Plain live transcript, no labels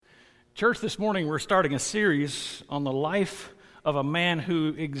Church, this morning we're starting a series on the life of a man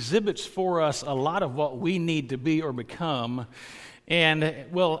who exhibits for us a lot of what we need to be or become and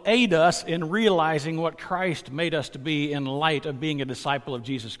will aid us in realizing what Christ made us to be in light of being a disciple of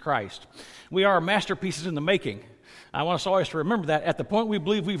Jesus Christ. We are masterpieces in the making. I want us always to remember that at the point we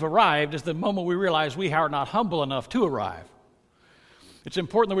believe we've arrived is the moment we realize we are not humble enough to arrive. It's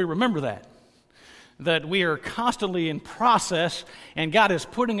important that we remember that we are constantly in process, and God is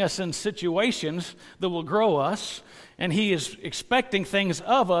putting us in situations that will grow us, and He is expecting things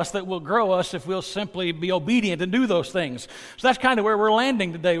of us that will grow us if we'll simply be obedient and do those things. So that's kind of where we're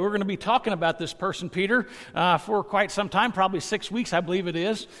landing today. We're going to be talking about this person, Peter, for quite some time, probably 6 weeks, I believe it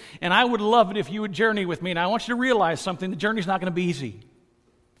is, and I would love it if you would journey with me, and I want you to realize something. The journey's not going to be easy.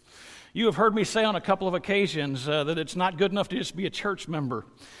 You have heard me say on a couple of occasions that it's not good enough to just be a church member.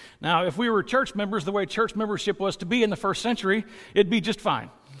 Now, if we were church members the way church membership was to be in the first century, it'd be just fine.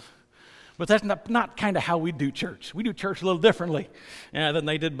 But that's not kind of how we do church. We do church a little differently than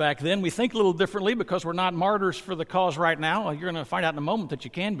they did back then. We think a little differently because we're not martyrs for the cause right now. You're going to find out in a moment that you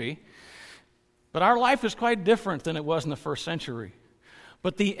can be. But our life is quite different than it was in the first century.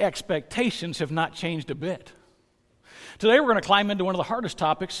 But the expectations have not changed a bit. Today we're going to climb into one of the hardest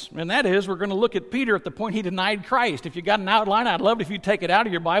topics, and that is we're going to look at Peter at the point he denied Christ. If you got an outline, I'd love it if you take it out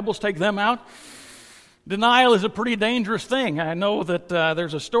of your Bibles, take them out. Denial is a pretty dangerous thing. I know that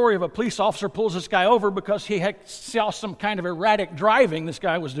there's a story of a police officer pulls this guy over because he saw some kind of erratic driving this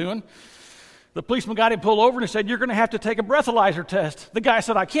guy was doing. The policeman got him pulled over and he said, "You're going to have to take a breathalyzer test." The guy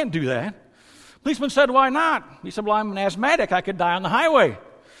said, "I can't do that." Policeman said, "Why not?" He said, "Well, I'm an asthmatic. I could die on the highway."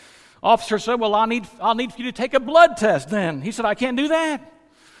 Officer said, "Well, I'll need for you to take a blood test then." He said, "I can't do that."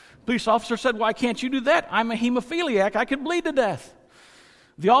 Police officer said, "Why can't you do that?" "I'm a hemophiliac. I could bleed to death."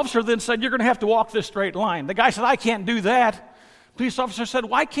 The officer then said, "You're going to have to walk this straight line." The guy said, "I can't do that." Police officer said,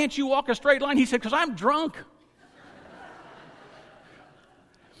 "Why can't you walk a straight line?" He said, "Because I'm drunk."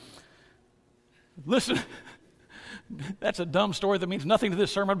 Listen, that's a dumb story that means nothing to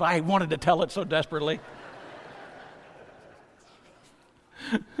this sermon, but I wanted to tell it so desperately.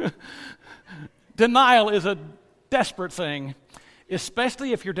 Denial is a desperate thing,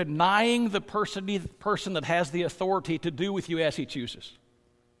 especially if you're denying the person that has the authority to do with you as he chooses.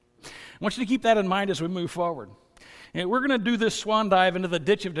 I want you to keep that in mind as we move forward. And we're going to do this swan dive into the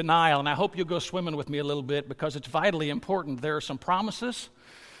ditch of denial, and I hope you'll go swimming with me a little bit because it's vitally important. There are some promises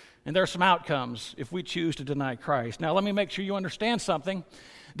and there are some outcomes if we choose to deny Christ. Now, let me make sure you understand something.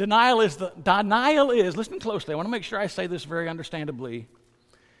 Denial is, listen closely, I want to make sure I say this very understandably.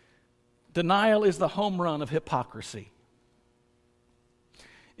 Denial is the home run of hypocrisy.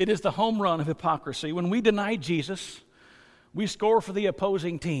 It is the home run of hypocrisy. When we deny Jesus, we score for the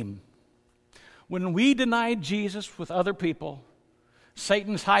opposing team. When we deny Jesus with other people,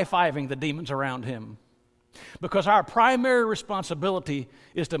 Satan's high-fiving the demons around him. Because our primary responsibility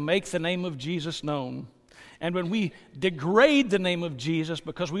is to make the name of Jesus known. And when we degrade the name of Jesus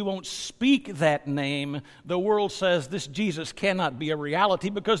because we won't speak that name, the world says this Jesus cannot be a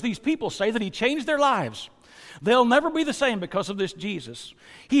reality because these people say that He changed their lives. They'll never be the same because of this Jesus.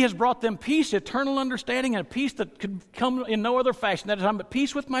 He has brought them peace, eternal understanding, and a peace that could come in no other fashion. That is, I'm at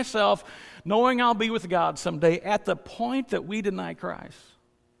peace with myself, knowing I'll be with God someday. At the point that we deny Christ,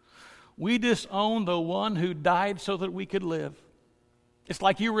 we disown the one who died so that we could live. It's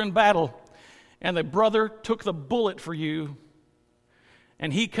like you were in battle, and the brother took the bullet for you,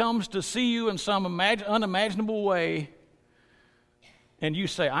 and he comes to see you in some unimaginable way, and you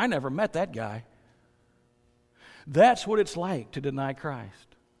say, "I never met that guy." That's what it's like to deny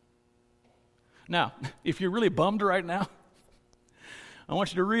Christ. Now, if you're really bummed right now, I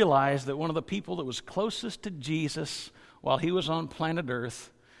want you to realize that one of the people that was closest to Jesus while He was on planet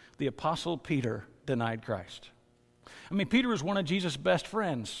Earth, the Apostle Peter, denied Christ. I mean, Peter was one of Jesus' best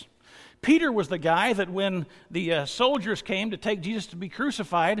friends. Peter was the guy that when the soldiers came to take Jesus to be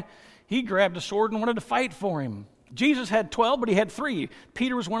crucified, he grabbed a sword and wanted to fight for him. Jesus had 12, but he had 3.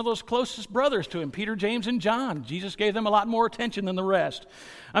 Peter was one of those closest brothers to him, Peter, James, and John. Jesus gave them a lot more attention than the rest.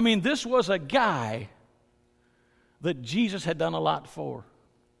 I mean, this was a guy that Jesus had done a lot for.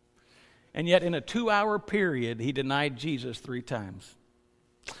 And yet in a 2-hour period, he denied Jesus 3 times.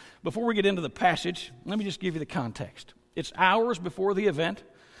 Before we get into the passage, let me just give you the context. It's hours before the event.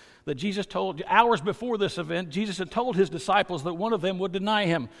 Hours before this event, Jesus had told His disciples that one of them would deny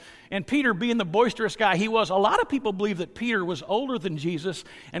Him. And Peter, being the boisterous guy he was, a lot of people believe that Peter was older than Jesus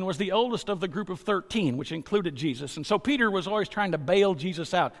and was the oldest of the group of 13, which included Jesus. And so Peter was always trying to bail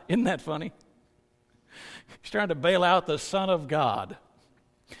Jesus out. Isn't that funny? He's trying to bail out the Son of God.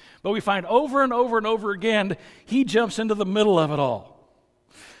 But we find over and over and over again, he jumps into the middle of it all.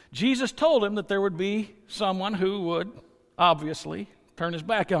 Jesus told him that there would be someone who would obviously turn his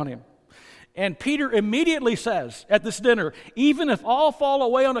back on him. And Peter immediately says at this dinner, even if all fall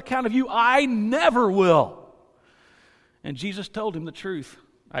away on account of you, I never will. And Jesus told him the truth.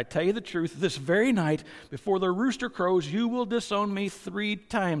 I tell you the truth, this very night, before the rooster crows, you will disown me 3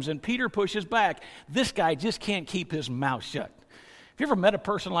 times. And Peter pushes back. This guy just can't keep his mouth shut. Have you ever met a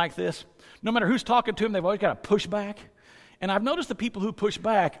person like this? No matter who's talking to him, they've always got to push back. And I've noticed the people who push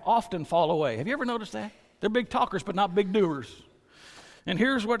back often fall away. Have you ever noticed that? They're big talkers, but not big doers. And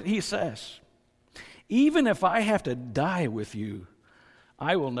here's what he says. Even if I have to die with you,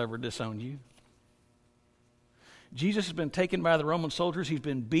 I will never disown you. Jesus has been taken by the Roman soldiers. He's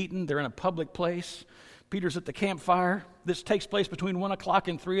been beaten. They're in a public place. Peter's at the campfire. This takes place between 1 o'clock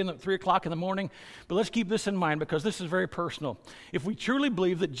and 3 o'clock in the morning. But let's keep this in mind because this is very personal. If we truly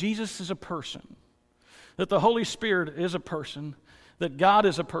believe that Jesus is a person, that the Holy Spirit is a person, that God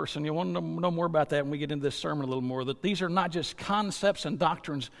is a person, you want to know more about that when we get into this sermon a little more, that these are not just concepts and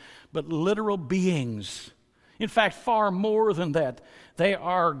doctrines, but literal beings. In fact, far more than that. They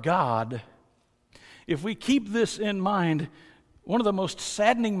are God. If we keep this in mind, one of the most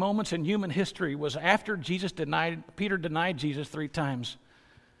saddening moments in human history was after Peter denied Jesus 3 times.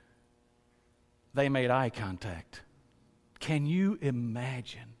 They made eye contact. Can you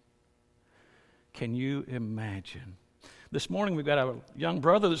imagine? Can you imagine? This morning we've got a young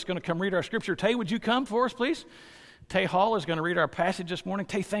brother that's going to come read our scripture. Tay, would you come for us, please? Tay Hall is going to read our passage this morning.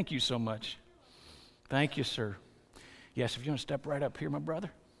 Tay, thank you so much. Thank you, sir. Yes, if you want to step right up here, my brother.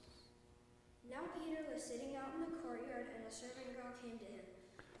 Now Peter was sitting out in the courtyard, and a servant girl came to him.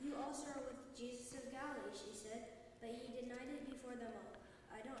 You also are with Jesus of Galilee, she said, but he denied it before them all.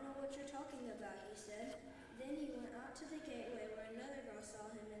 I don't know what you're talking about, he said. Then he went out to the gateway where another girl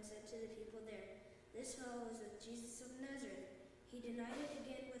saw him and said to the people there, this fellow is with Jesus of Nazareth. He denied it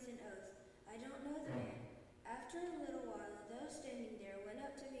again with an oath. I don't know the man. After a little while, those standing there went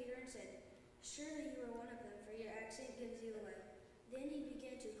up to Peter and said, surely you are one of them, for your accent gives you away. Then he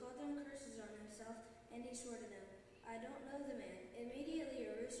began to call them curses on himself, and he swore to them, I don't know the man. Immediately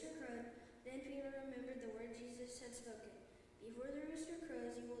a rooster crowed. Then Peter remembered the word Jesus had spoken. Before the rooster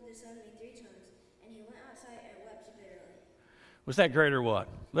crows, you will disown me 3 times. And he went outside and wept bitterly. Was that great or what?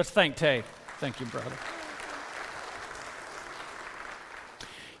 Let's thank Tay. Thank you, brother.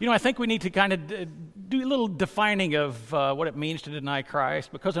 You know, I think we need to kind of do a little defining of what it means to deny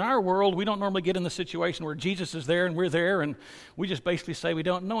Christ, because in our world, we don't normally get in the situation where Jesus is there and we're there, and we just basically say we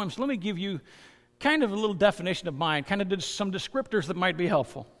don't know him. So let me give you kind of a little definition of mine, kind of some descriptors that might be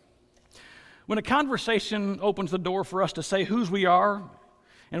helpful. When a conversation opens the door for us to say whose we are,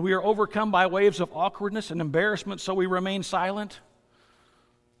 and we are overcome by waves of awkwardness and embarrassment, so we remain silent,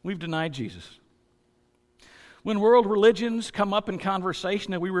 we've denied Jesus. When world religions come up in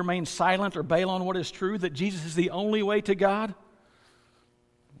conversation and we remain silent or bail on what is true, that Jesus is the only way to God,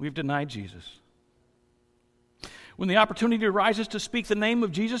 we've denied Jesus. When the opportunity arises to speak the name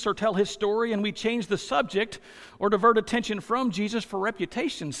of Jesus or tell his story and we change the subject or divert attention from Jesus for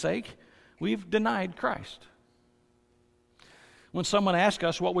reputation's sake, we've denied Christ. When someone asks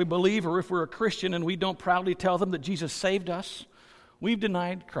us what we believe or if we're a Christian and we don't proudly tell them that Jesus saved us, we've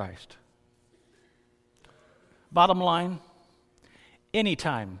denied Christ. Bottom line,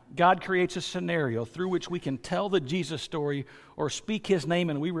 anytime God creates a scenario through which we can tell the Jesus story or speak his name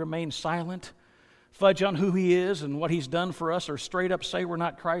and we remain silent, fudge on who he is and what he's done for us, or straight up say we're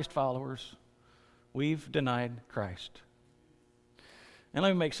not Christ followers, we've denied Christ. And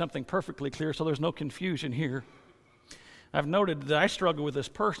let me make something perfectly clear so there's no confusion here. I've noted that I struggle with this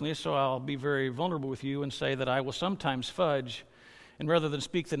personally, so I'll be very vulnerable with you and say that I will sometimes fudge, and rather than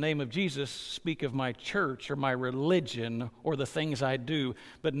speak the name of Jesus, speak of my church or my religion or the things I do,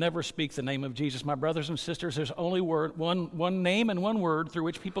 but never speak the name of Jesus. My brothers and sisters, there's only one name and one word through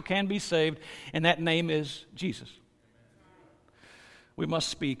which people can be saved, and that name is Jesus. We must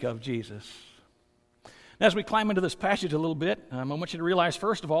speak of Jesus. As we climb into this passage a little bit, I want you to realize,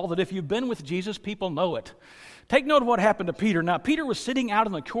 first of all, that if you've been with Jesus, people know it. Take note of what happened to Peter. Now, Peter was sitting out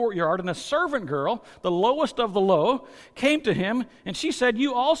in the courtyard, and a servant girl, the lowest of the low, came to him, and she said,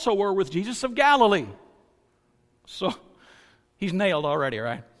 you also were with Jesus of Galilee. So, he's nailed already,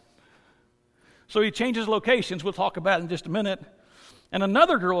 right? So he changes locations. We'll talk about it in just a minute. And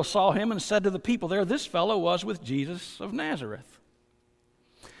another girl saw him and said to the people there, this fellow was with Jesus of Nazareth.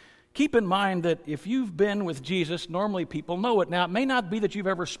 Keep in mind that if you've been with Jesus, normally people know it. Now, it may not be that you've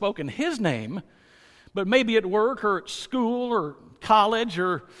ever spoken his name, but maybe at work or at school or college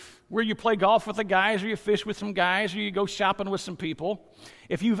or where you play golf with the guys or you fish with some guys or you go shopping with some people.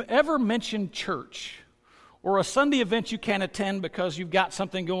 If you've ever mentioned church or a Sunday event you can't attend because you've got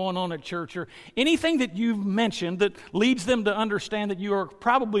something going on at church, or anything that you've mentioned that leads them to understand that you are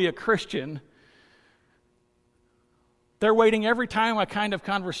probably a Christian, they're waiting every time a kind of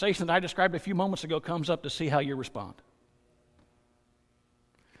conversation that I described a few moments ago comes up to see how you respond.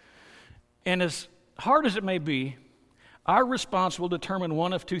 And as hard as it may be, our response will determine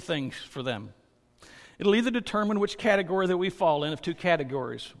one of two things for them. It'll either determine which category that we fall in, of two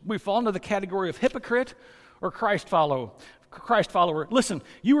categories. We fall into the category of hypocrite or Christ follower. Listen,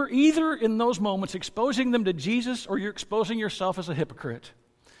 you are either in those moments exposing them to Jesus or you're exposing yourself as a hypocrite.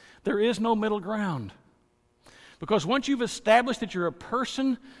 There is no middle ground. Because once you've established that you're a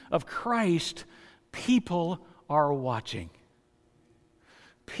person of Christ, people are watching.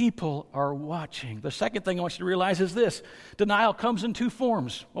 People are watching. The second thing I want you to realize is this. Denial comes in two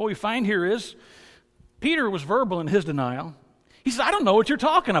forms. What we find here is Peter was verbal in his denial. He said, I don't know what you're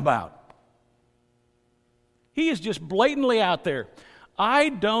talking about. He is just blatantly out there. I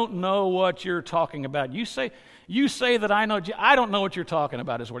don't know what you're talking about. You say that I know. I don't know what you're talking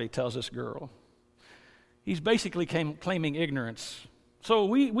about is what he tells this girl. He's basically claiming ignorance. So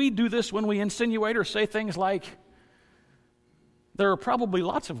we do this when we insinuate or say things like, there are probably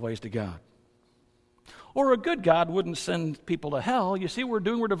lots of ways to God. Or a good God wouldn't send people to hell. You see what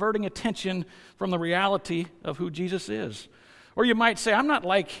we're diverting attention from the reality of who Jesus is. Or you might say, I'm not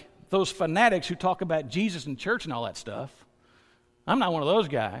like those fanatics who talk about Jesus in church and all that stuff. I'm not one of those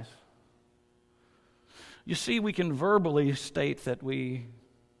guys. You see, we can verbally state that we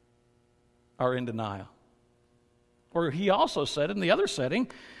are in denial. Or he also said in the other setting,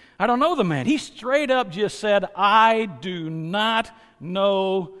 I don't know the man. He straight up just said, I do not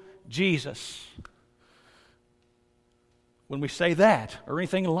know Jesus. When we say that or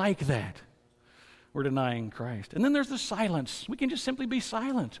anything like that, we're denying Christ. And then there's the silence. We can just simply be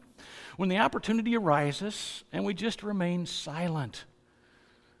silent. When the opportunity arises and we just remain silent,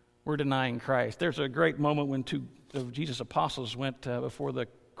 we're denying Christ. There's a great moment when two of Jesus' apostles went before the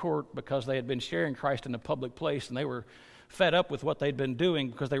court because they had been sharing Christ in a public place, and they were fed up with what they'd been doing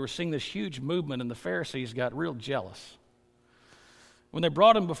because they were seeing this huge movement, and the Pharisees got real jealous. When they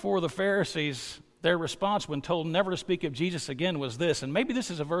brought him before the Pharisees, their response when told never to speak of Jesus again was this, and maybe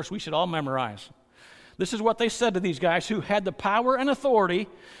this is a verse we should all memorize. This is what they said to these guys who had the power and authority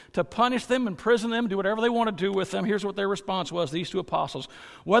to punish them, imprison them, do whatever they want to do with them. Here's what their response was, these two apostles.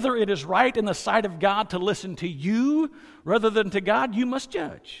 Whether it is right in the sight of God to listen to you rather than to God, you must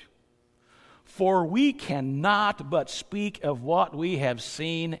judge. For we cannot but speak of what we have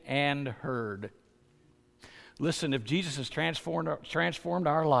seen and heard. Listen, if Jesus has transformed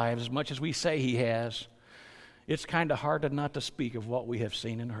our lives as much as we say he has, it's kind of hard not to speak of what we have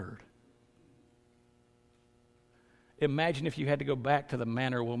seen and heard. Imagine if you had to go back to the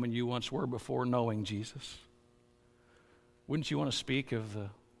man or woman you once were before knowing Jesus. Wouldn't you want to speak of the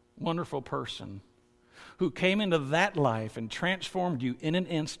wonderful person who came into that life and transformed you in an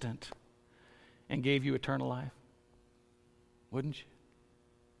instant and gave you eternal life? Wouldn't you?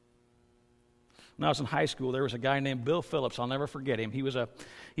 When I was in high school, there was a guy named Bill Phillips. I'll never forget him. He was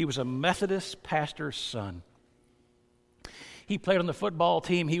a Methodist pastor's son. He played on the football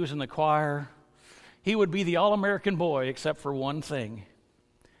team. He was in the choir. He would be the all-American boy except for one thing.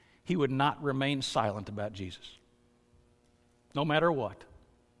 He would not remain silent about Jesus, no matter what.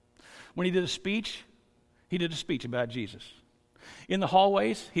 When he did a speech about Jesus. In the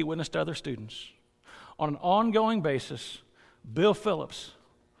hallways, he witnessed to other students. On an ongoing basis, Bill Phillips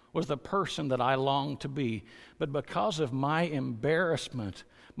was the person that I longed to be. But because of my embarrassment,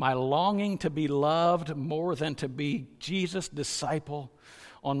 my longing to be loved more than to be Jesus' disciple,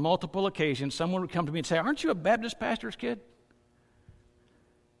 on multiple occasions, someone would come to me and say, aren't you a Baptist pastor's kid?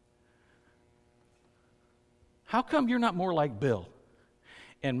 How come you're not more like Bill?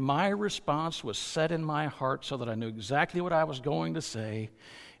 And my response was set in my heart so that I knew exactly what I was going to say.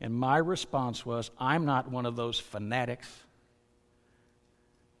 And my response was, I'm not one of those fanatics.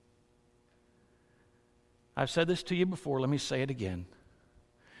 I've said this to you before, let me say it again.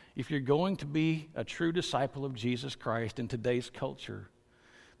 If you're going to be a true disciple of Jesus Christ in today's culture,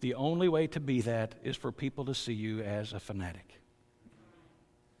 the only way to be that is for people to see you as a fanatic.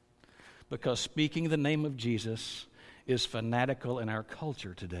 Because speaking the name of Jesus is fanatical in our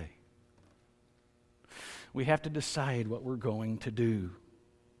culture today. We have to decide what we're going to do.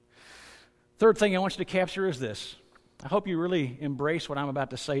 Third thing I want you to capture is this. I hope you really embrace what I'm about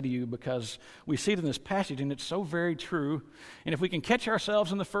to say to you because we see it in this passage and it's so very true. And if we can catch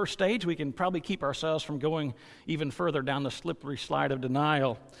ourselves in the first stage, we can probably keep ourselves from going even further down the slippery slide of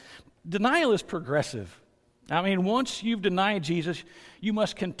denial. Denial is progressive. I mean, once you've denied Jesus, you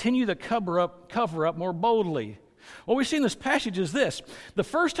must continue to cover up more boldly. What we see in this passage is this. The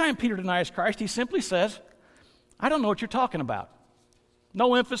first time Peter denies Christ, he simply says, I don't know what you're talking about.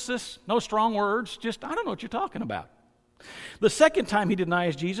 No emphasis, no strong words, just, I don't know what you're talking about. The second time he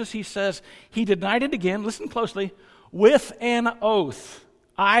denies Jesus, he says, he denied it again, listen closely, with an oath.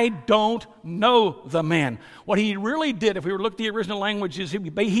 I don't know the man. What he really did, if we were to look at the original language, is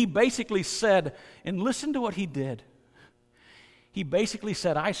he basically said, and listen to what he did. He basically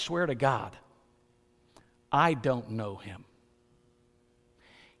said, I swear to God, I don't know him.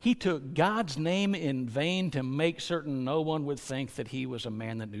 He took God's name in vain to make certain no one would think that he was a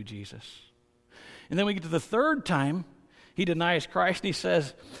man that knew Jesus. And then we get to the third time he denies Christ, and he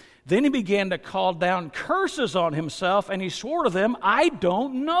says, then he began to call down curses on himself, and he swore to them, I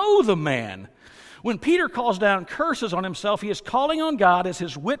don't know the man. When Peter calls down curses on himself, he is calling on God as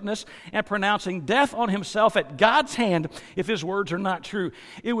his witness and pronouncing death on himself at God's hand if his words are not true.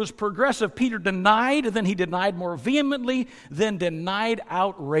 It was progressive. Peter denied, then he denied more vehemently, then denied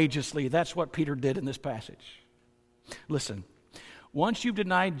outrageously. That's what Peter did in this passage. Listen, once you've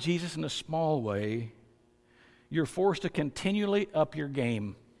denied Jesus in a small way, you're forced to continually up your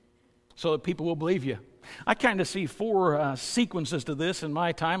game so that people will believe you. I kind of see four sequences to this in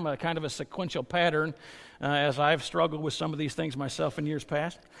my time, kind of a sequential pattern as I've struggled with some of these things myself in years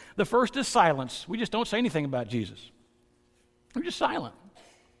past. The first is silence. We just don't say anything about Jesus. We're just silent.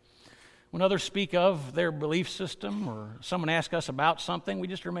 When others speak of their belief system or someone asks us about something, we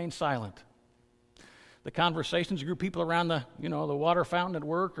just remain silent. The conversations group people around the water fountain at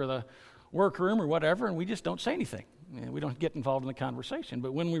work or the workroom or whatever, and we just don't say anything. We don't get involved in the conversation.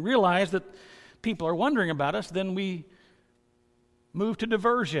 But when we realize that people are wondering about us, then we move to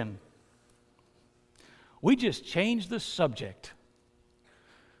diversion. We just change the subject.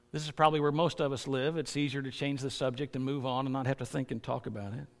 This is probably where most of us live. It's easier to change the subject and move on and not have to think and talk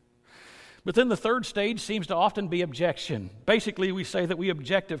about it. But then the third stage seems to often be objection. Basically, we say that we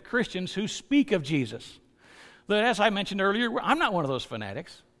object of Christians who speak of Jesus. That, as I mentioned earlier, I'm not one of those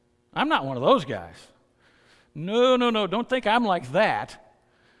fanatics. I'm not one of those guys. No, don't think I'm like that.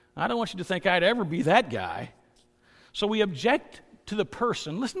 I don't want you to think I'd ever be that guy. So we object to the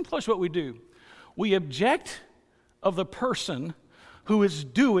person. Listen close to what we do. We object of the person who is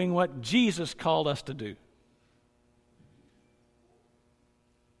doing what Jesus called us to do.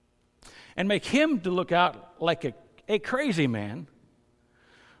 And make him to look out like a crazy man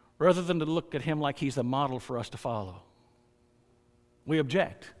rather than to look at him like he's the model for us to follow. We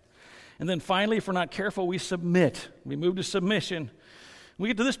object. And then finally, if we're not careful, we submit. We move to submission. When we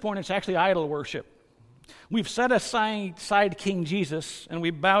get to this point, it's actually idol worship. We've set aside King Jesus, and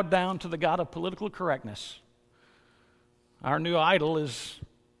we bowed down to the God of political correctness. Our new idol is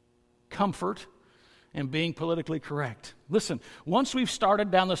comfort and being politically correct. Listen, once we've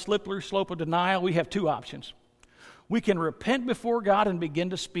started down the slippery slope of denial, we have two options. We can repent before God and begin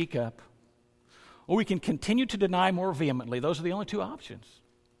to speak up, or we can continue to deny more vehemently. Those are the only two options,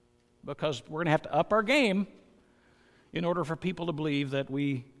 because we're going to have to up our game in order for people to believe that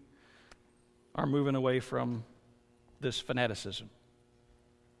we are moving away from this fanaticism.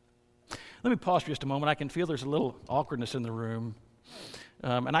 Let me pause for just a moment. I can feel there's a little awkwardness in the room,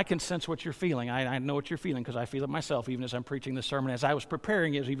 and I can sense what you're feeling. I know what you're feeling because I feel it myself even as I'm preaching this sermon. As I was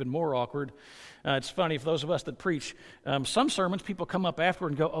preparing, it was even more awkward. It's funny, for those of us that preach, some sermons people come up afterward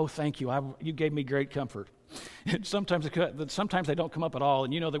and go, oh, thank you. You gave me great comfort. Sometimes they don't come up at all,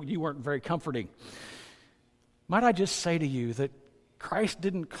 and you know that you weren't very comforting. Might I just say to you that Christ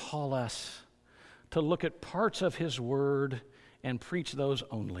didn't call us to look at parts of his word and preach those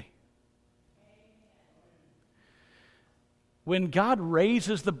only. When God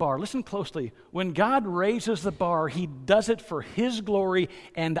raises the bar, listen closely, when God raises the bar, he does it for his glory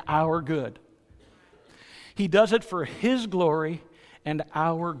and our good. He does it for his glory and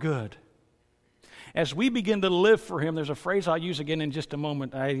our good. As we begin to live for him, there's a phrase I'll use again in just a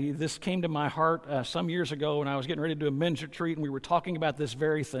moment. This came to my heart some years ago when I was getting ready to do a men's retreat, and we were talking about this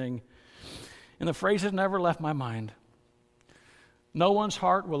very thing. And the phrase has never left my mind. No one's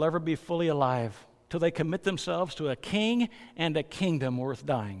heart will ever be fully alive till they commit themselves to a king and a kingdom worth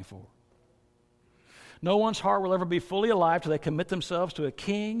dying for. No one's heart will ever be fully alive till they commit themselves to a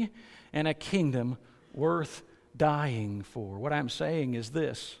king and a kingdom worth dying for. What I'm saying is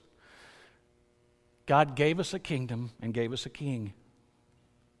this. God gave us a kingdom and gave us a king.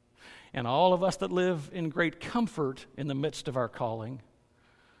 And all of us that live in great comfort in the midst of our calling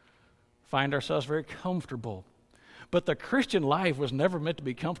find ourselves very comfortable. But the Christian life was never meant to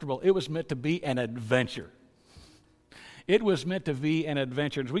be comfortable. It was meant to be an adventure. It was meant to be an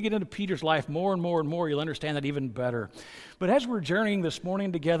adventure. As we get into Peter's life more and more and more, you'll understand that even better. But as we're journeying this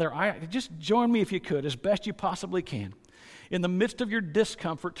morning together, just join me if you could, as best you possibly can. In the midst of your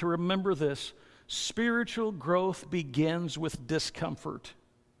discomfort, to remember this: spiritual growth begins with discomfort.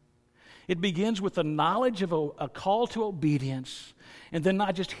 It begins with the knowledge of a call to obedience, and then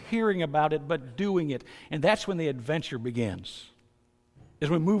not just hearing about it, but doing it. And that's when the adventure begins, as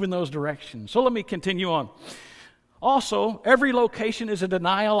we move in those directions. So let me continue on. Also, every location is a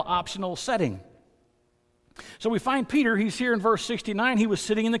denial optional setting. So we find Peter, he's here in verse 69, he was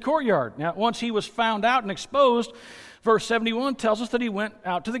sitting in the courtyard. Now, once he was found out and exposed, verse 71 tells us that he went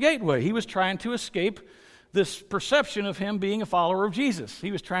out to the gateway. He was trying to escape this perception of him being a follower of Jesus.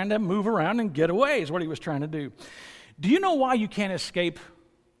 He was trying to move around and get away is what he was trying to do. Do you know why you can't escape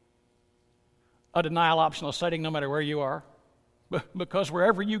a denial optional setting no matter where you are? Because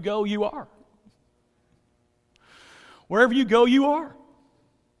wherever you go, you are. Wherever you go, you are.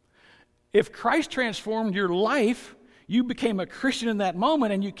 If Christ transformed your life, you became a Christian in that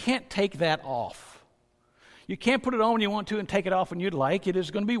moment, and you can't take that off. You can't put it on when you want to and take it off when you'd like. It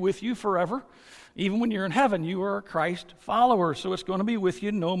is going to be with you forever. Even when you're in heaven, you are a Christ follower, so it's going to be with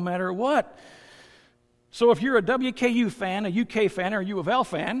you no matter what. So if you're a WKU fan, a UK fan, or a U of L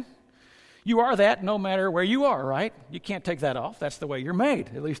fan, you are that no matter where you are, right? You can't take that off. That's the way you're made.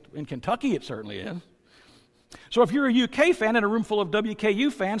 At least in Kentucky, it certainly is. So if you're a UK fan in a room full of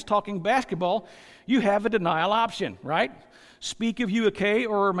WKU fans talking basketball, you have a denial option, right? Speak of UK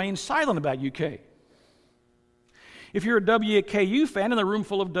or remain silent about UK. If you're a WKU fan in a room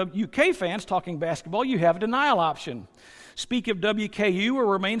full of UK fans talking basketball, you have a denial option. Speak of WKU or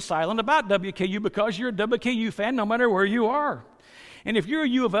remain silent about WKU because you're a WKU fan no matter where you are. And if you're a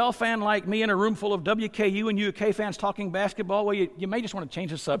U of L fan like me in a room full of WKU and UK fans talking basketball, well, you may just want to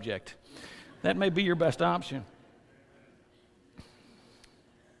change the subject. That may be your best option.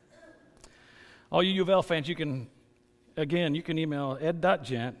 All you U of L fans, you can email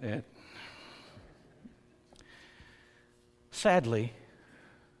ed.gent at... Sadly,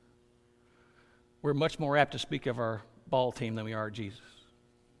 we're much more apt to speak of our ball team than we are Jesus.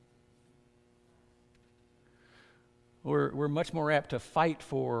 We're much more apt to fight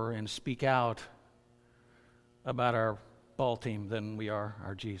for and speak out about our ball team than we are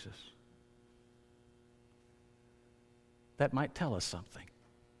our Jesus. That might tell us something.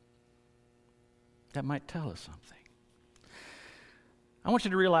 That might tell us something. I want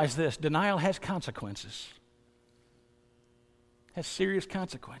you to realize this: denial has consequences. Has serious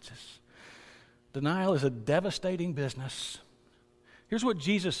consequences. Denial is a devastating business. Here's what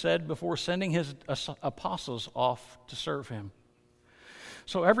Jesus said before sending his apostles off to serve him.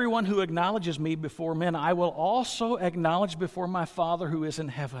 So everyone who acknowledges me before men, I will also acknowledge before my Father who is in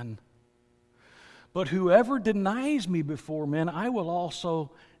heaven. But whoever denies me before men, I will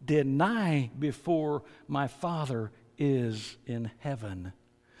also deny before my Father is in heaven.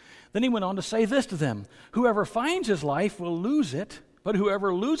 Then he went on to say this to them: whoever finds his life will lose it, but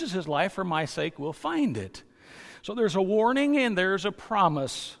whoever loses his life for my sake will find it. So there's a warning and there's a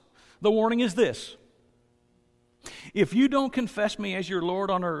promise. The warning is this: if you don't confess me as your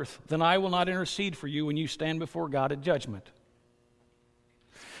Lord on earth, then I will not intercede for you when you stand before God at judgment.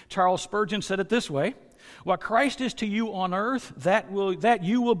 Charles Spurgeon said it this way: what Christ is to you on earth, that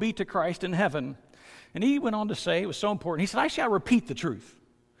you will be to Christ in heaven. And he went on to say, it was so important, he said, I shall repeat the truth.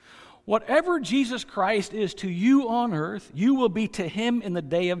 Whatever Jesus Christ is to you on earth, you will be to him in the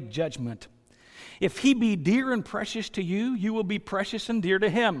day of judgment. If he be dear and precious to you, you will be precious and dear to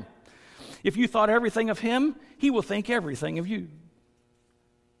him. If you thought everything of him, he will think everything of you.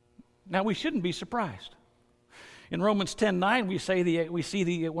 Now, we shouldn't be surprised. In Romans 10:9, we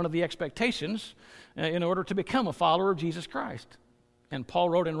see one of the expectations in order to become a follower of Jesus Christ. And Paul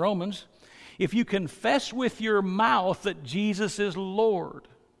wrote in Romans, if you confess with your mouth that Jesus is Lord,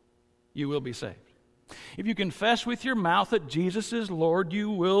 you will be saved. If you confess with your mouth that Jesus is Lord, you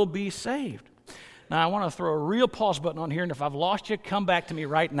will be saved. Now, I want to throw a real pause button on here, and if I've lost you, come back to me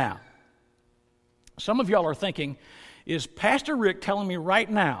right now. Some of y'all are thinking, is Pastor Rick telling me right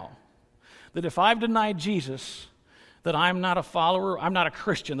now that if I've denied Jesus, that I'm not a follower, I'm not a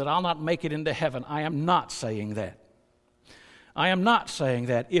Christian, that I'll not make it into heaven? I am not saying that. I am not saying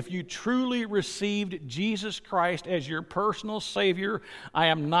that. If you truly received Jesus Christ as your personal Savior, I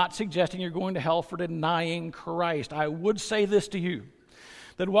am not suggesting you're going to hell for denying Christ. I would say this to you,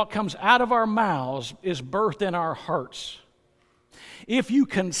 that what comes out of our mouths is birthed in our hearts. If you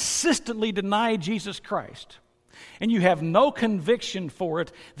consistently deny Jesus Christ and you have no conviction for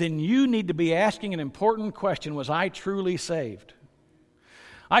it, then you need to be asking an important question: was I truly saved?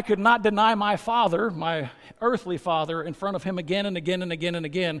 I could not deny my father, my earthly father, in front of him again and again and again and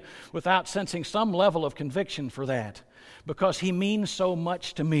again without sensing some level of conviction for that, because he means so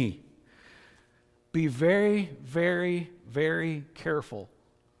much to me. Be very, very, very careful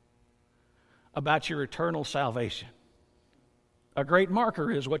about your eternal salvation. A great marker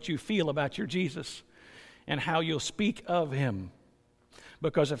is what you feel about your Jesus and how you'll speak of him.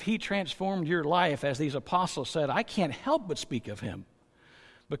 Because if he transformed your life, as these apostles said, I can't help but speak of him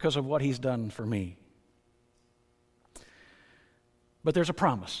because of what he's done for me. But there's a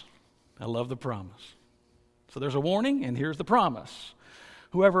promise. I love the promise. So there's a warning, and here's the promise.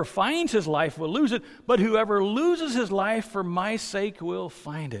 Whoever finds his life will lose it, but whoever loses his life for my sake will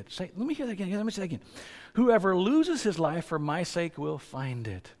find it. Let me hear that again. Let me say that again. Whoever loses his life for my sake will find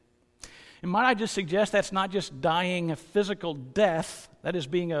it. And might I just suggest that's not just dying a physical death, that is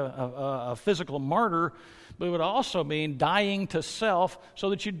being a physical martyr, but it would also mean dying to self so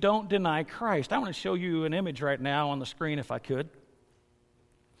that you don't deny Christ. I want to show you an image right now on the screen if I could.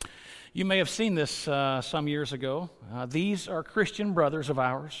 You may have seen this some years ago. These are Christian brothers of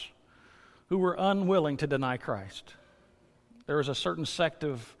ours who were unwilling to deny Christ. There was a certain sect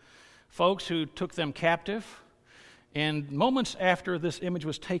of folks who took them captive, and moments after this image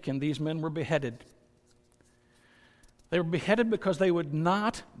was taken, these men were beheaded. They were beheaded because they would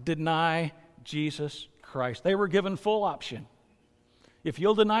not deny Jesus Christ. They were given full option. If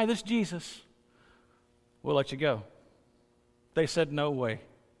you'll deny this Jesus, we'll let you go. They said, no way.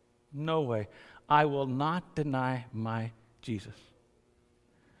 No way. I will not deny my Jesus.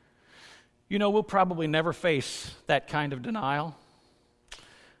 You know, we'll probably never face that kind of denial.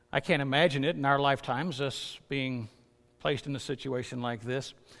 I can't imagine it in our lifetimes, us being placed in a situation like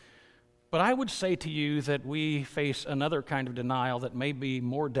this. But I would say to you that we face another kind of denial that may be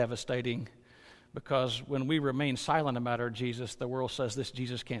more devastating, because when we remain silent about our Jesus, the world says this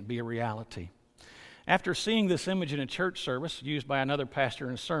Jesus can't be a reality. After seeing this image in a church service used by another pastor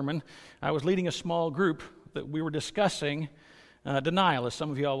in a sermon, I was leading a small group that we were discussing denial, as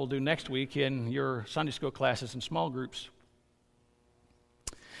some of you all will do next week in your Sunday school classes and small groups.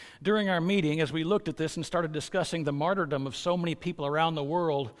 During our meeting, as we looked at this and started discussing the martyrdom of so many people around the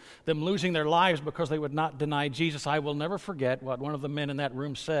world, them losing their lives because they would not deny Jesus, I will never forget what one of the men in that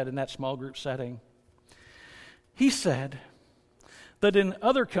room said in that small group setting. He said that in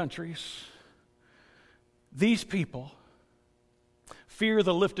other countries, these people fear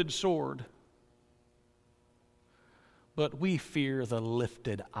the lifted sword, but we fear the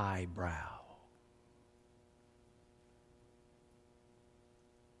lifted eyebrow.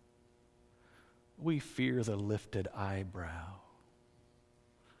 We fear the lifted eyebrow.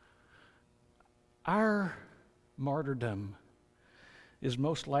 Our martyrdom is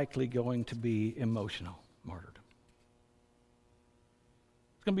most likely going to be emotional martyrdom.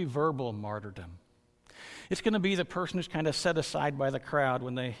 It's going to be verbal martyrdom. It's going to be the person who's kind of set aside by the crowd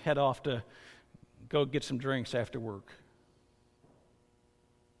when they head off to go get some drinks after work.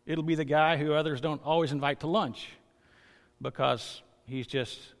 It'll be the guy who others don't always invite to lunch because he's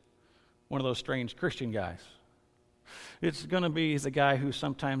just one of those strange Christian guys. It's going to be the guy who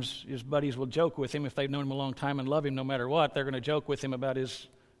sometimes his buddies will joke with him if they've known him a long time and love him no matter what. They're going to joke with him about his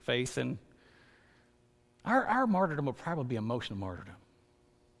faith. And our martyrdom will probably be emotional martyrdom.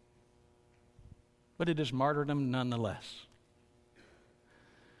 But it is martyrdom nonetheless.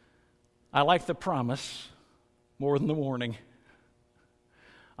 I like the promise more than the warning.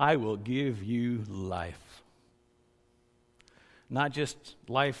 I will give you life. Not just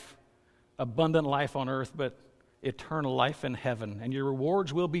life, abundant life on earth, but eternal life in heaven. And your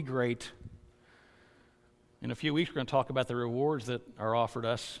rewards will be great. In a few weeks, we're going to talk about the rewards that are offered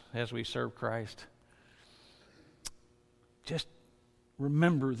us as we serve Christ. Just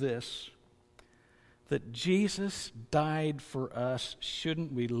remember this, that Jesus died for us.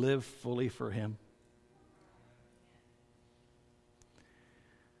 Shouldn't we live fully for him?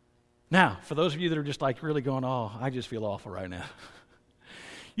 Now, for those of you that are just like really going, oh, I just feel awful right now.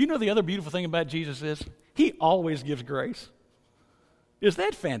 You know the other beautiful thing about Jesus is he always gives grace. Is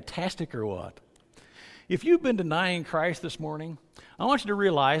that fantastic or what? If you've been denying Christ this morning, I want you to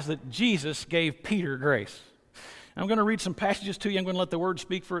realize that Jesus gave Peter grace. I'm going to read some passages to you. I'm going to let the word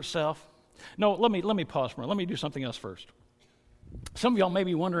speak for itself. No, let me pause for a minute. Let me do something else first. Some of y'all may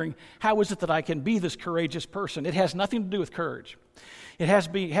be wondering, how is it that I can be this courageous person? It has nothing to do with courage. It has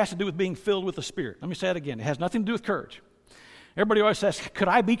to do with being filled with the Spirit. Let me say it again. It has nothing to do with courage. Everybody always says, could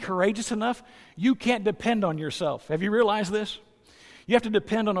I be courageous enough? You can't depend on yourself. Have you realized this? You have to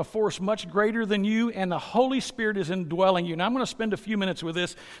depend on a force much greater than you, and the Holy Spirit is indwelling you. Now, I'm going to spend a few minutes with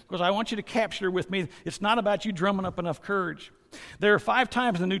this because I want you to capture with me, it's not about you drumming up enough courage. There are 5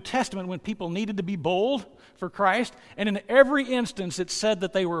 times in the New Testament when people needed to be bold for Christ, and in every instance it said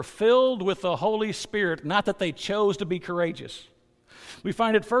that they were filled with the Holy Spirit, not that they chose to be courageous. We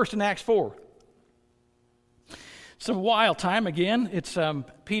find it first in Acts 4. It's a wild time again. It's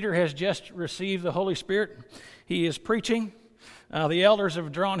Peter has just received the Holy Spirit. He is preaching. The elders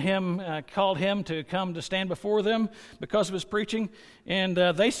have drawn him, called him to come to stand before them because of his preaching. And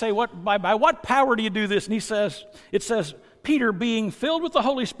they say, by what power do you do this? And it says, Peter, being filled with the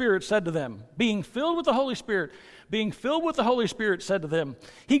Holy Spirit, said to them, being filled with the Holy Spirit said to them.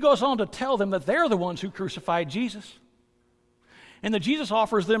 He goes on to tell them that they're the ones who crucified Jesus. And that Jesus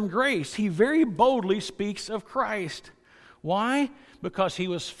offers them grace. He very boldly speaks of Christ. Why? Because he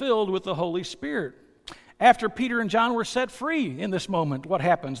was filled with the Holy Spirit. After Peter and John were set free in this moment, what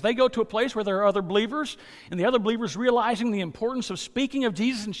happens? They go to a place where there are other believers, and the other believers, realizing the importance of speaking of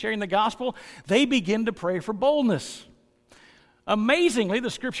Jesus and sharing the gospel, they begin to pray for boldness. Amazingly,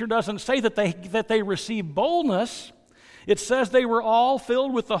 the Scripture doesn't say that they received boldness. It says they were all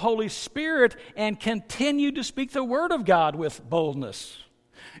filled with the Holy Spirit and continued to speak the Word of God with boldness.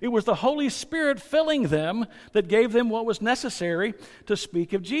 It was the Holy Spirit filling them that gave them what was necessary to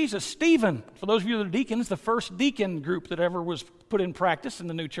speak of Jesus. Stephen, for those of you that are deacons, the first deacon group that ever was put in practice in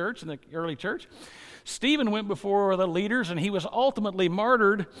the new church, in the early church. Stephen went before the leaders and he was ultimately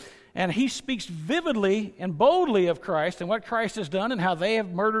martyred, and he speaks vividly and boldly of Christ and what Christ has done and how they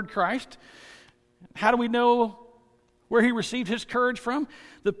have murdered Christ. How do we know where he received his courage from?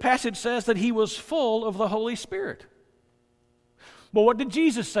 The passage says that he was full of the Holy Spirit. Well, what did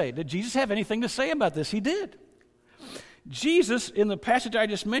Jesus say? Did Jesus have anything to say about this? He did. Jesus, in the passage I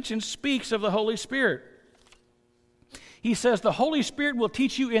just mentioned, speaks of the Holy Spirit. He says the Holy Spirit will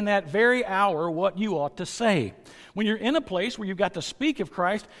teach you in that very hour what you ought to say. When you're in a place where you've got to speak of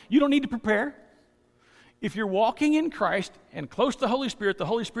Christ, you don't need to prepare. If you're walking in Christ and close to the Holy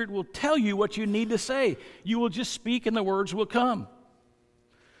Spirit will tell you what you need to say. You will just speak and the words will come.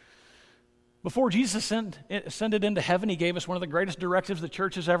 Before Jesus ascended into heaven, he gave us one of the greatest directives the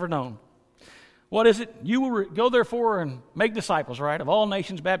church has ever known. What is it? You will go therefore and make disciples, right, of all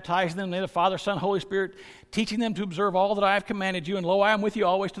nations, baptizing them in the name of the Father, Son, Holy Spirit, teaching them to observe all that I have commanded you, and lo, I am with you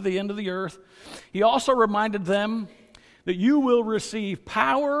always to the end of the earth. He also reminded them that you will receive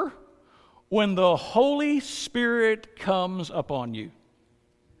power when the Holy Spirit comes upon you.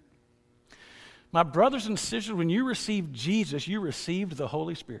 My brothers and sisters, when you received Jesus, you received the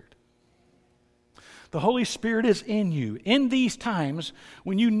Holy Spirit. The Holy Spirit is in you. In these times,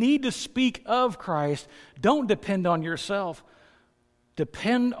 when you need to speak of Christ, don't depend on yourself.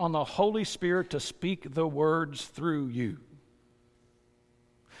 Depend on the Holy Spirit to speak the words through you.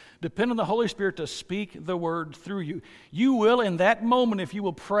 Depend on the Holy Spirit to speak the word through you. You will, in that moment, if you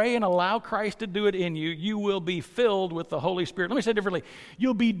will pray and allow Christ to do it in you, you will be filled with the Holy Spirit. Let me say it differently.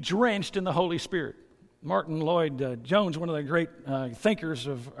 You'll be drenched in the Holy Spirit. Martin Lloyd-Jones, one of the great thinkers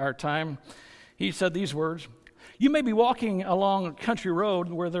of our time, he said these words: you may be walking along a country road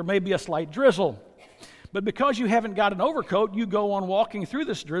where there may be a slight drizzle, but because you haven't got an overcoat, you go on walking through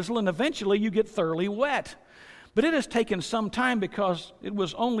this drizzle and eventually you get thoroughly wet. But it has taken some time because it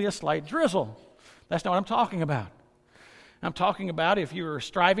was only a slight drizzle. That's not what I'm talking about. I'm talking about if you're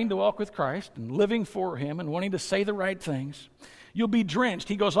striving to walk with Christ and living for Him and wanting to say the right things, you'll be drenched.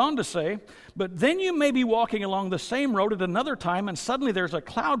 He goes on to say, but then you may be walking along the same road at another time and suddenly there's a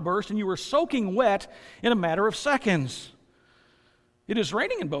cloudburst and you are soaking wet in a matter of seconds. It is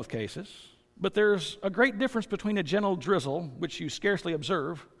raining in both cases, but there's a great difference between a gentle drizzle, which you scarcely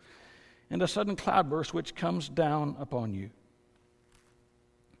observe, and a sudden cloudburst which comes down upon you.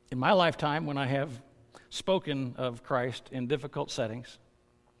 In my lifetime, when I have spoken of Christ in difficult settings,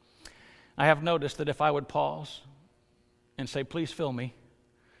 I have noticed that if I would pause and say, please fill me,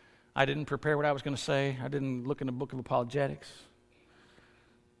 I didn't prepare what I was going to say. I didn't look in the book of apologetics.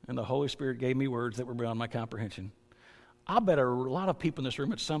 And the Holy Spirit gave me words that were beyond my comprehension. I bet a lot of people in this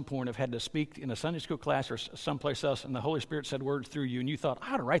room at some point have had to speak in a Sunday school class or someplace else, and the Holy Spirit said words through you, and you thought,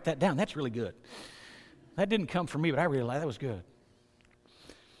 I ought to write that down. That's really good. That didn't come from me, but I realized that was good.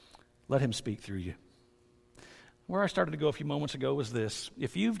 Let Him speak through you. Where I started to go a few moments ago was this.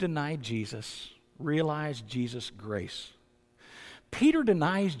 If you've denied Jesus, realize Jesus' grace. Peter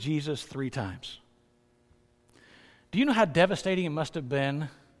denies Jesus 3 times. Do you know how devastating it must have been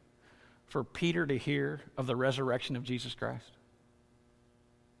for Peter to hear of the resurrection of Jesus Christ?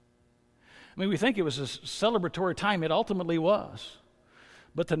 I mean, we think it was a celebratory time. It ultimately was.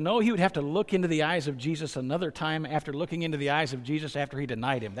 But to know he would have to look into the eyes of Jesus another time after looking into the eyes of Jesus after he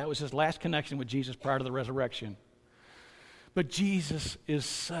denied him. That was his last connection with Jesus prior to the resurrection. But Jesus is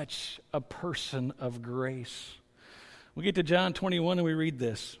such a person of grace. We get to John 21 and we read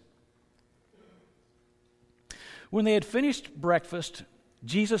this. When they had finished breakfast,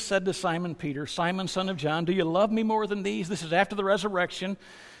 Jesus said to Simon Peter, "Simon, son of John, do you love me more than these?" This is after the resurrection.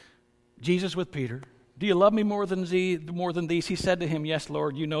 Jesus with Peter. "Do you love me more than these?" He said to him, "Yes,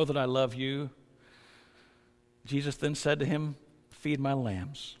 Lord, you know that I love you." Jesus then said to him, "Feed my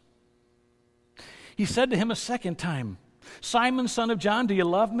lambs." He said to him a second time, "Simon, son of John, do you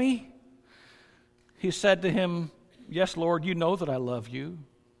love me?" He said to him, "Yes, Lord, you know that I love you."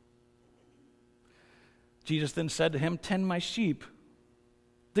 Jesus then said to him, "Tend my sheep."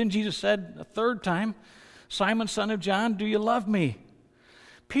 Then Jesus said a third time, "Simon, son of John, do you love me?"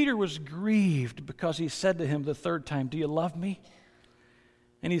 Peter was grieved because he said to him the third time, "Do you love me?"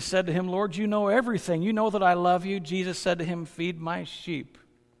 And he said to him, "Lord, you know everything. You know that I love you." Jesus said to him, "Feed my sheep."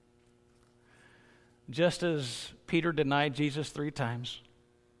 Just as Peter denied Jesus 3 times,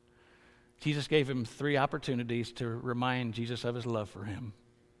 Jesus gave him 3 opportunities to remind Jesus of his love for him.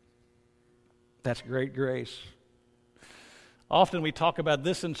 That's great grace. Often we talk about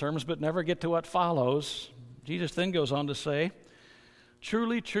this in sermons, but never get to what follows. Jesus then goes on to say,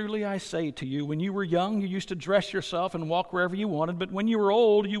 "Truly, truly, I say to you, when you were young, you used to dress yourself and walk wherever you wanted, but when you are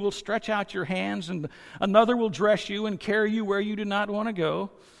old, you will stretch out your hands, and another will dress you and carry you where you do not want to go."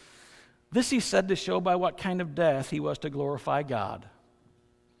 This he said to show by what kind of death he was to glorify God.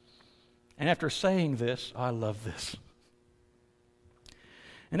 And after saying this, I love this.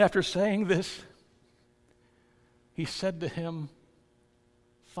 And after saying this, he said to him,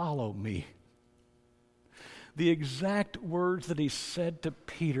 "Follow me." The exact words that he said to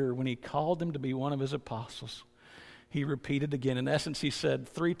Peter when he called him to be one of his apostles, he repeated again. In essence, he said,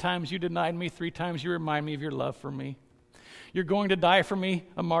 3 times you denied me, 3 times you remind me of your love for me. You're going to die for me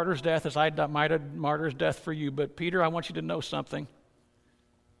a martyr's death as I died a martyr's death for you. But Peter, I want you to know something.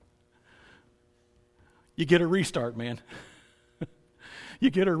 You get a restart, man. You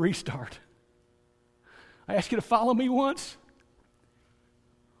get a restart. I asked you to follow me once.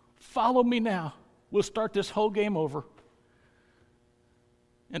 Follow me now. We'll start this whole game over.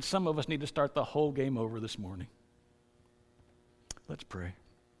 And some of us need to start the whole game over this morning. Let's pray.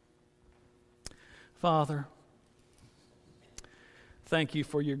 Father, thank you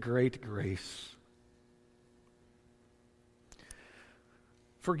for your great grace.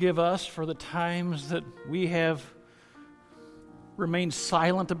 Forgive us for the times that we have remained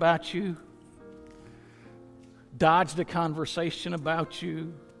silent about you, dodged a conversation about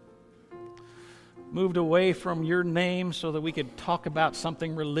you, moved away from your name so that we could talk about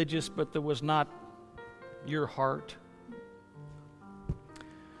something religious, but that was not your heart.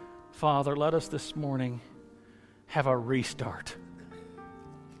 Father, let us this morning have a restart.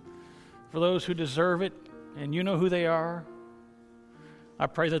 For those who deserve it, and you know who they are, I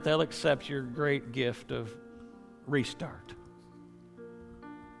pray that they'll accept your great gift of restart.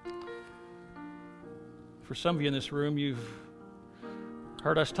 For some of you in this room, you've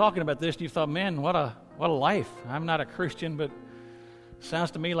heard us talking about this, and you thought, man, what a life. I'm not a Christian, but it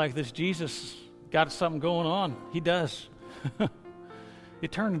sounds to me like this Jesus got something going on. He does.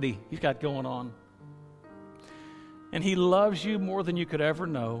 Eternity he's got going on. And he loves you more than you could ever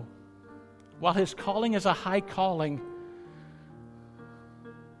know. While his calling is a high calling,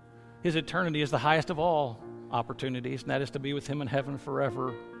 his eternity is the highest of all opportunities, and that is to be with him in heaven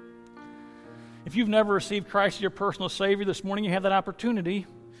forever. If you've never received Christ as your personal Savior, this morning you have that opportunity.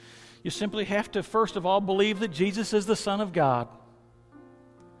 You simply have to, first of all, believe that Jesus is the Son of God.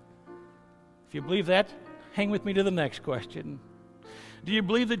 If you believe that, hang with me to the next question. Do you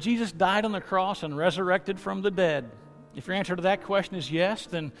believe that Jesus died on the cross and resurrected from the dead? If your answer to that question is yes,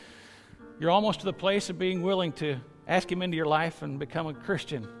 then you're almost to the place of being willing to ask him into your life and become a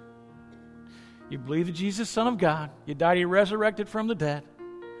Christian. You believe that Jesus is the Son of God. You died, he resurrected from the dead.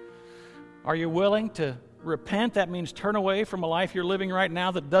 Are you willing to repent? That means turn away from a life you're living right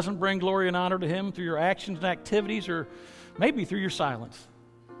now that doesn't bring glory and honor to him through your actions and activities, or maybe through your silence.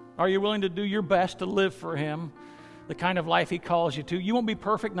 Are you willing to do your best to live for him, the kind of life he calls you to? You won't be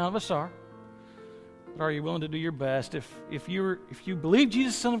perfect, none of us are. But are you willing to do your best? If you believe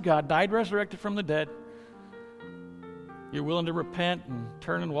Jesus, Son of God, died, resurrected from the dead, you're willing to repent and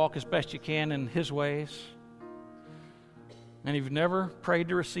turn and walk as best you can in his ways. And if you've never prayed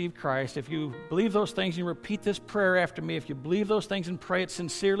to receive Christ, if you believe those things, you repeat this prayer after me. If you believe those things and pray it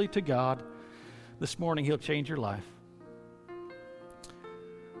sincerely to God, this morning he'll change your life.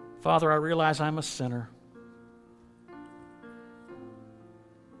 Father, I realize I'm a sinner.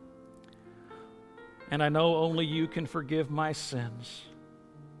 and I know only you can forgive my sins.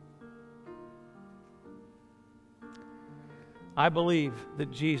 I believe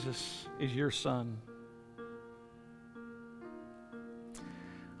that Jesus is your Son.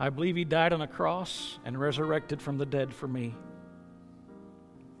 I believe He died on a cross and resurrected from the dead for me.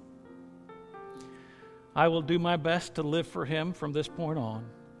 I will do my best to live for Him from this point on.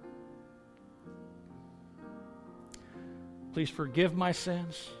 Please forgive my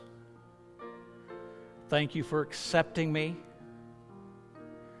sins. Thank you for accepting me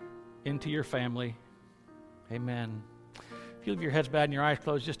into your family. Amen. If you leave your heads bowed and your eyes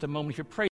closed just a moment, if you pray